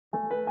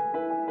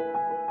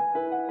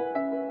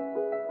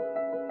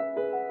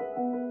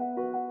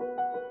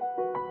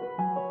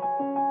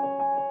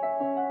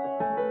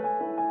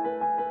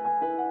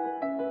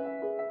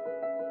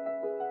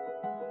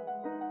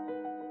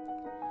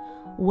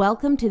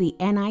Welcome to the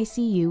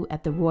NICU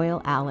at the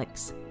Royal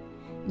Alex.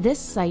 This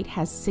site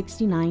has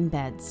 69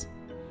 beds.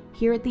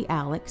 Here at the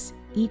Alex,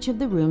 each of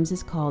the rooms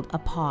is called a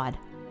pod.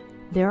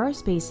 There are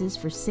spaces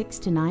for 6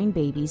 to 9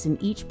 babies in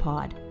each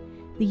pod.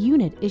 The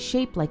unit is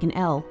shaped like an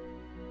L.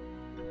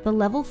 The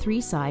level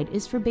 3 side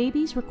is for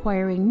babies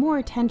requiring more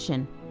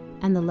attention,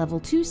 and the level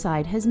 2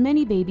 side has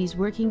many babies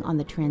working on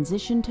the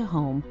transition to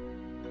home.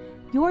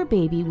 Your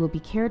baby will be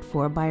cared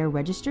for by a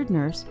registered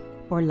nurse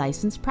or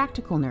licensed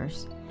practical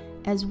nurse,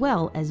 as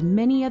well as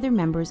many other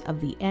members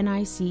of the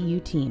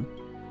NICU team.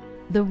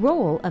 The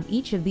role of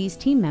each of these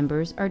team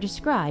members are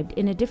described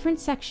in a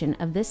different section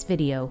of this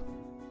video.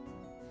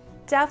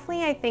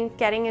 Definitely, I think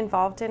getting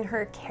involved in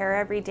her care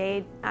every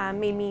day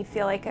made me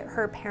feel like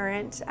her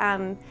parent.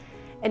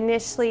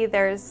 Initially,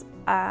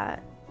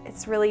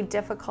 it's really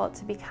difficult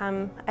to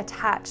become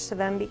attached to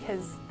them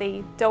because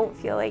they don't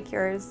feel like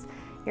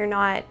you're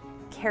not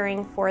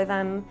caring for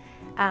them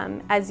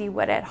as you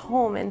would at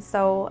home. And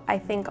so I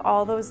think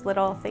all those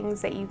little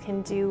things that you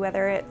can do,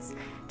 whether it's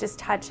just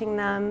touching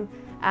them,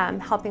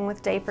 helping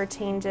with diaper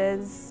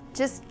changes,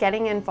 just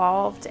getting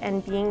involved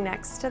and being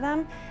next to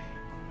them,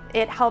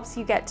 it helps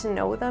you get to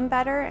know them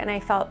better. And I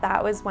felt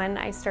that was when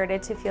I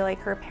started to feel like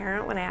her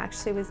parent, when I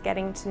actually was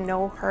getting to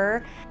know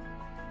her.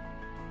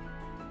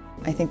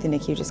 I think the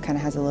NICU just kind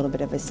of has a little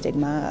bit of a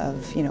stigma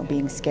of,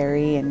 being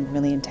scary and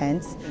really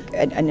intense.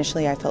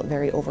 Initially, I felt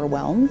very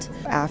overwhelmed.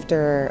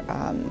 After,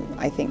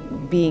 I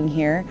think, being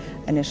here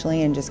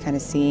initially and just kind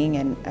of seeing,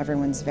 and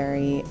everyone's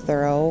very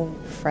thorough,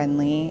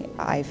 friendly,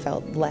 I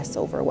felt less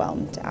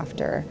overwhelmed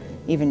after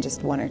even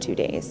just 1 or 2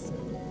 days.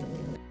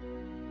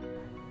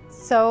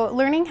 So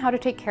learning how to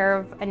take care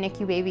of a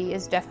NICU baby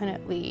is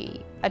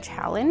definitely a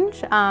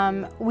challenge.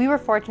 We were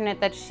fortunate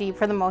that she,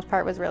 for the most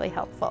part, was really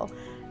helpful.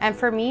 And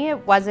for me,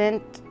 it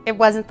wasn't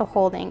the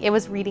holding, it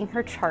was reading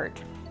her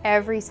chart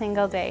every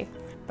single day.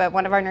 But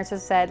one of our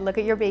nurses said, look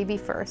at your baby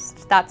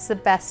first. That's the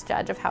best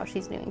judge of how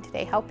she's doing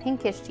today. How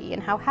pink is she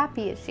and how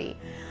happy is she?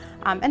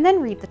 And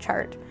then read the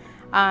chart.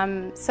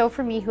 So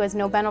for me, who has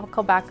no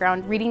medical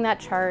background, reading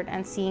that chart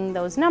and seeing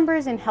those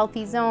numbers in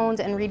healthy zones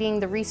and reading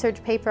the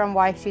research paper on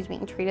why she's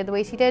being treated the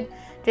way she did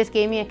just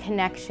gave me a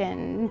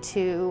connection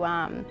to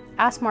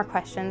ask more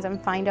questions and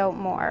find out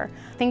more.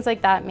 Things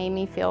like that made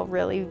me feel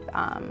really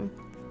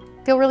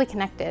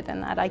connected,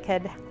 and that I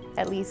could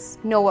at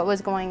least know what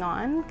was going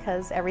on,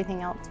 because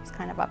everything else was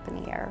kind of up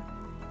in the air.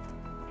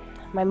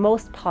 My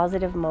most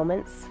positive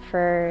moments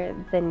for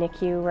the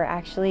NICU were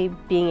actually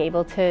being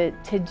able to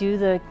do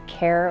the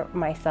care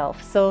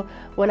myself. So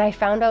when I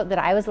found out that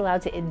I was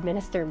allowed to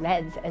administer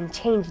meds and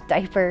change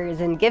diapers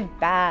and give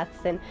baths,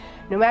 and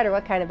no matter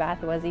what kind of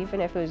bath it was,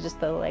 even if it was just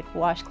the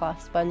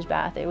washcloth sponge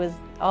bath, it was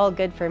all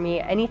good for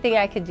me. Anything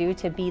I could do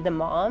to be the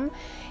mom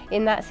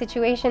in that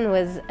situation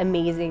was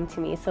amazing to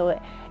me. So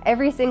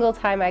every single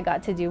time I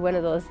got to do one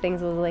of those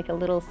things was like a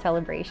little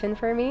celebration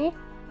for me.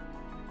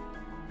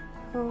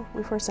 When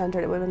we first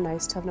entered, it would have been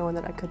nice to have known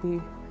that I could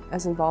be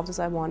as involved as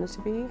I wanted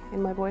to be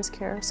in my boys'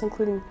 care, so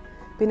including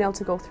being able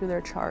to go through their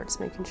charts,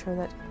 making sure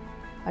that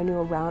I knew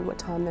around what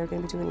time they were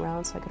going to be doing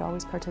rounds, so I could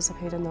always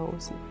participate in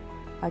those.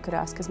 I could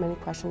ask as many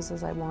questions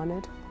as I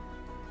wanted,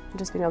 and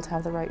just being able to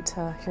have the right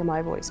to hear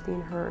my voice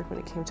being heard when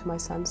it came to my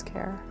son's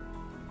care.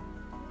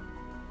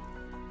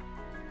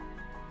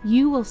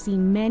 You will see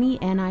many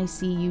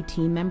NICU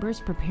team members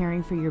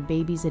preparing for your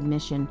baby's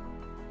admission.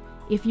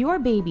 If your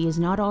baby is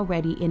not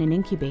already in an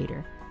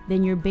incubator,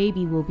 then your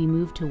baby will be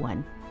moved to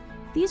one.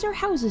 These are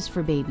houses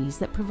for babies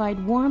that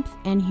provide warmth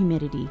and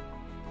humidity.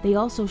 They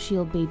also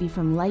shield baby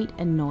from light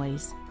and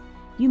noise.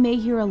 You may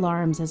hear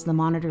alarms as the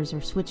monitors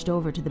are switched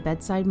over to the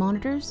bedside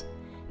monitors.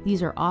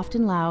 These are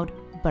often loud,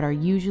 but are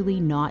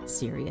usually not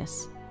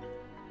serious.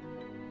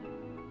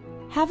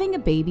 Having a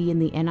baby in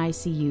the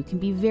NICU can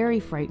be very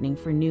frightening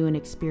for new and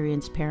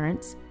experienced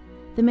parents.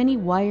 The many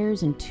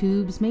wires and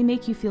tubes may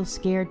make you feel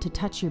scared to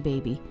touch your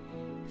baby.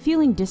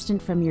 Feeling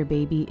distant from your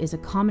baby is a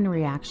common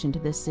reaction to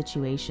this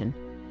situation.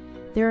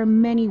 There are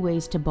many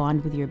ways to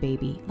bond with your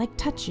baby, like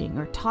touching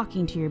or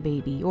talking to your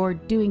baby, or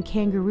doing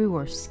kangaroo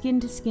or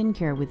skin-to-skin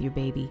care with your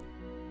baby.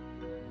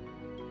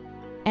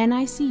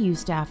 NICU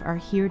staff are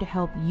here to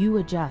help you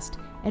adjust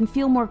and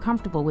feel more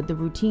comfortable with the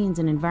routines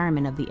and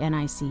environment of the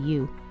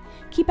NICU.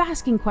 Keep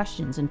asking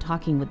questions and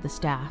talking with the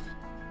staff.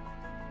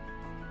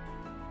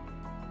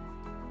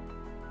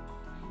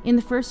 In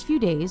the first few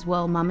days,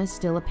 while mom is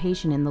still a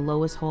patient in the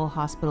Lois Hole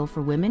Hospital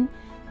for Women,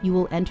 you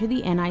will enter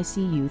the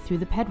NICU through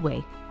the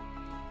pedway.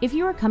 If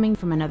you are coming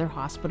from another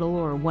hospital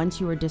or once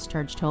you are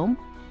discharged home,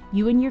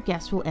 you and your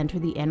guests will enter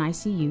the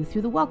NICU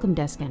through the welcome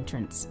desk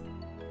entrance.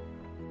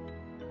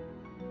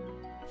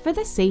 For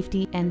the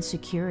safety and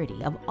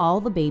security of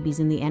all the babies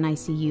in the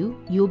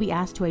NICU, you will be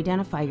asked to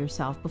identify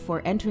yourself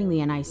before entering the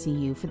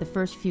NICU for the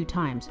first few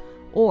times,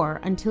 or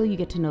until you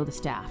get to know the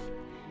staff.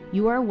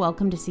 You are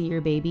welcome to see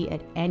your baby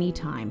at any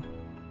time.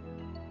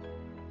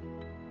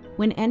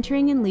 When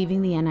entering and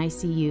leaving the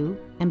NICU,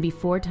 and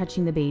before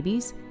touching the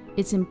babies,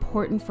 it's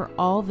important for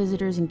all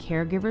visitors and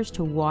caregivers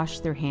to wash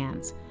their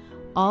hands.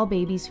 All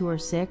babies who are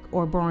sick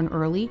or born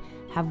early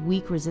have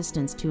weak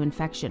resistance to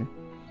infection.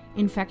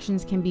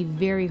 Infections can be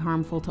very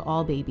harmful to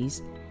all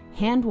babies.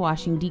 Hand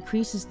washing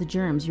decreases the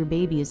germs your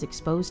baby is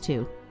exposed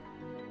to.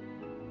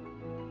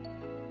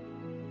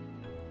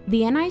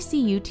 The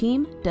NICU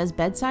team does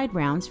bedside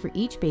rounds for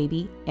each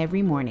baby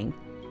every morning.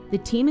 The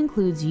team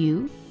includes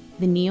you,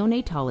 the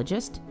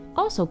neonatologist,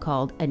 also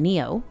called a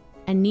NEO,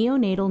 a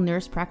neonatal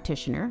nurse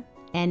practitioner,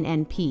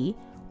 NNP,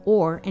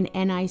 or an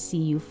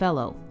NICU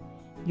fellow,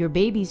 your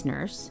baby's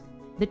nurse,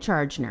 the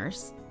charge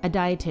nurse, a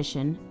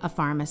dietitian, a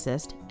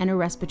pharmacist, and a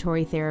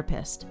respiratory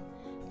therapist.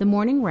 The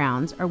morning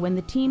rounds are when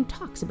the team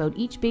talks about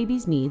each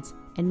baby's needs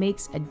and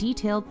makes a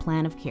detailed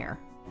plan of care.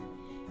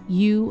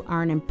 You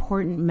are an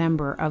important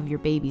member of your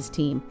baby's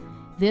team.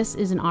 This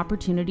is an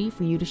opportunity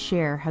for you to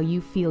share how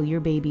you feel your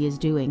baby is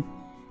doing.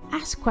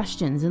 Ask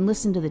questions and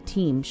listen to the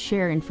team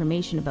share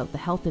information about the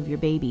health of your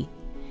baby.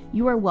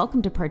 You are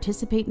welcome to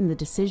participate in the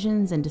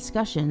decisions and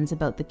discussions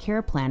about the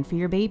care plan for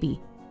your baby.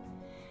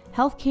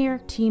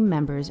 Healthcare team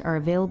members are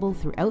available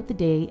throughout the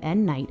day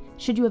and night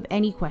should you have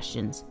any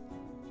questions.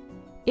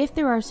 If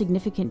there are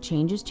significant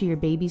changes to your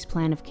baby's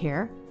plan of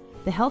care,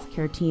 the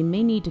healthcare team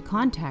may need to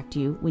contact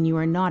you when you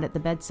are not at the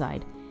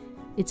bedside.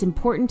 It's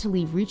important to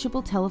leave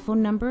reachable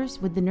telephone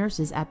numbers with the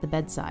nurses at the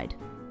bedside.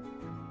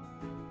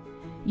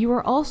 You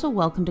are also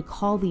welcome to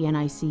call the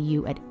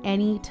NICU at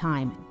any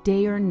time,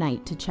 day or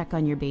night, to check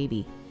on your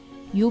baby.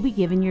 You'll be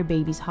given your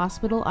baby's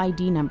hospital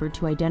ID number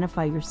to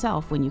identify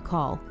yourself when you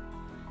call.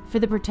 For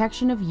the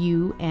protection of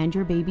you and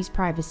your baby's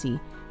privacy,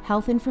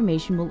 health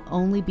information will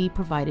only be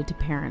provided to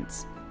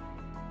parents.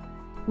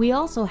 We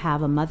also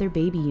have a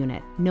mother-baby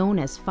unit known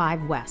as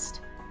 5 West.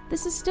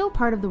 This is still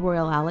part of the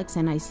Royal Alex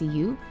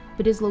NICU,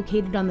 but is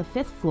located on the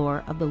 5th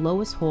floor of the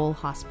Lois Hole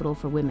Hospital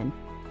for Women.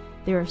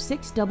 There are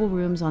 6 double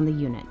rooms on the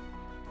unit.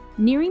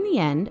 Nearing the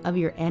end of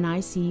your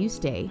NICU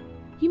stay,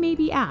 you may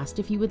be asked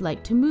if you would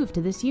like to move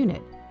to this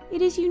unit.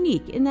 It is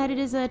unique in that it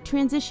is a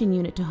transition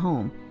unit to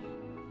home.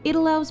 It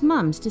allows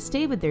moms to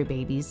stay with their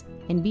babies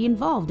and be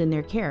involved in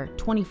their care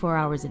 24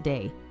 hours a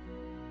day.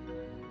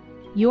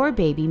 Your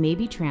baby may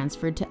be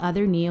transferred to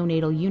other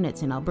neonatal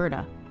units in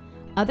Alberta.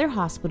 Other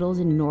hospitals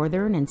in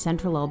northern and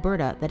central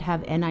Alberta that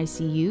have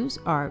NICUs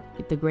are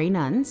the Grey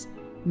Nuns,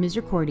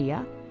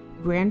 Misericordia,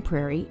 Grand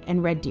Prairie,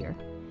 and Red Deer.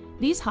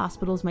 These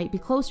hospitals might be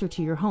closer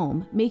to your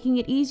home, making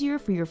it easier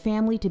for your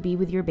family to be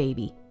with your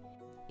baby.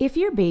 If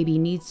your baby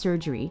needs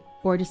surgery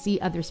or to see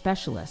other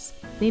specialists,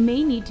 they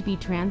may need to be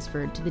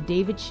transferred to the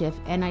David Schiff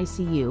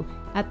NICU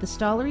at the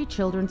Stollery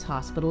Children's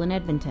Hospital in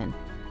Edmonton.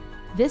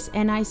 This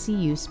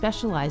NICU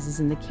specializes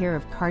in the care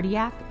of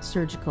cardiac,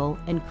 surgical,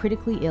 and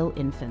critically ill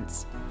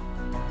infants.